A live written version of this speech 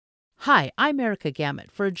Hi, I'm Erica Gamet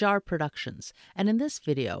for Jar Productions, and in this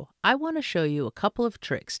video, I want to show you a couple of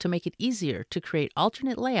tricks to make it easier to create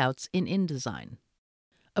alternate layouts in InDesign.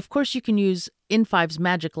 Of course, you can use In5's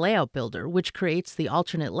Magic Layout Builder, which creates the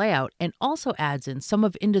alternate layout and also adds in some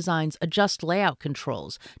of InDesign's Adjust Layout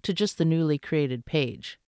controls to just the newly created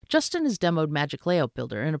page. Justin has demoed Magic Layout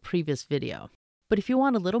Builder in a previous video. But if you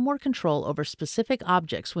want a little more control over specific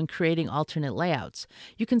objects when creating alternate layouts,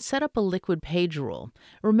 you can set up a liquid page rule.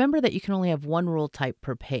 Remember that you can only have one rule type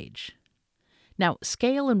per page. Now,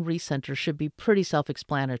 scale and recenter should be pretty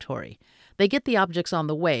self-explanatory. They get the objects on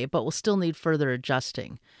the way, but will still need further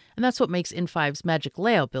adjusting. And that's what makes In5's Magic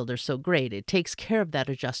Layout Builder so great. It takes care of that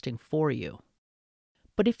adjusting for you.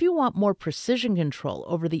 But if you want more precision control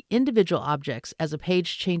over the individual objects as a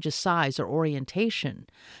page changes size or orientation,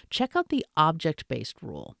 check out the Object-Based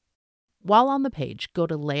rule. While on the page, go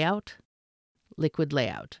to Layout, Liquid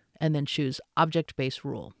Layout, and then choose Object-Based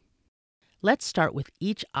rule. Let's start with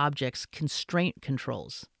each object's constraint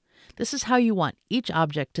controls. This is how you want each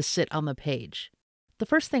object to sit on the page. The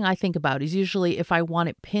first thing I think about is usually if I want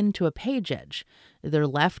it pinned to a page edge, either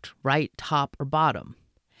left, right, top, or bottom.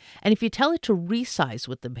 And if you tell it to resize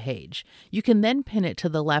with the page, you can then pin it to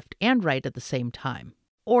the left and right at the same time,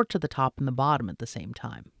 or to the top and the bottom at the same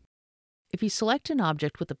time. If you select an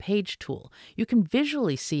object with the Page tool, you can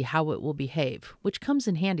visually see how it will behave, which comes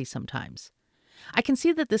in handy sometimes. I can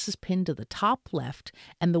see that this is pinned to the top left,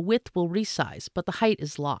 and the width will resize, but the height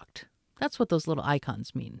is locked. That's what those little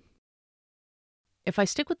icons mean. If I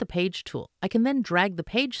stick with the Page tool, I can then drag the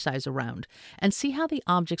page size around and see how the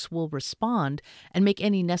objects will respond and make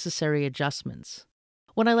any necessary adjustments.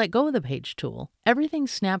 When I let go of the Page tool, everything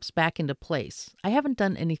snaps back into place. I haven't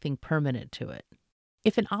done anything permanent to it.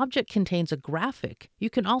 If an object contains a graphic,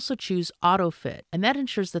 you can also choose Auto Fit, and that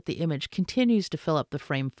ensures that the image continues to fill up the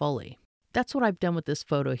frame fully. That's what I've done with this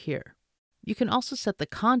photo here. You can also set the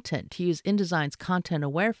content to use InDesign's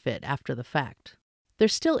Content-Aware Fit after the fact. There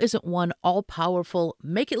still isn't one all-powerful,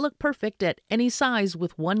 make it look perfect at any size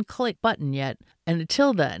with one click button yet, and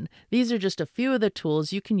until then, these are just a few of the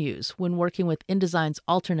tools you can use when working with InDesign's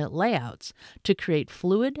alternate layouts to create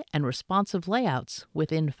fluid and responsive layouts with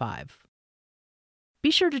In5. Be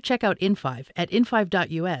sure to check out In5 at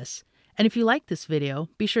in5.us, and if you like this video,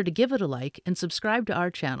 be sure to give it a like and subscribe to our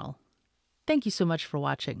channel. Thank you so much for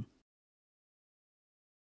watching.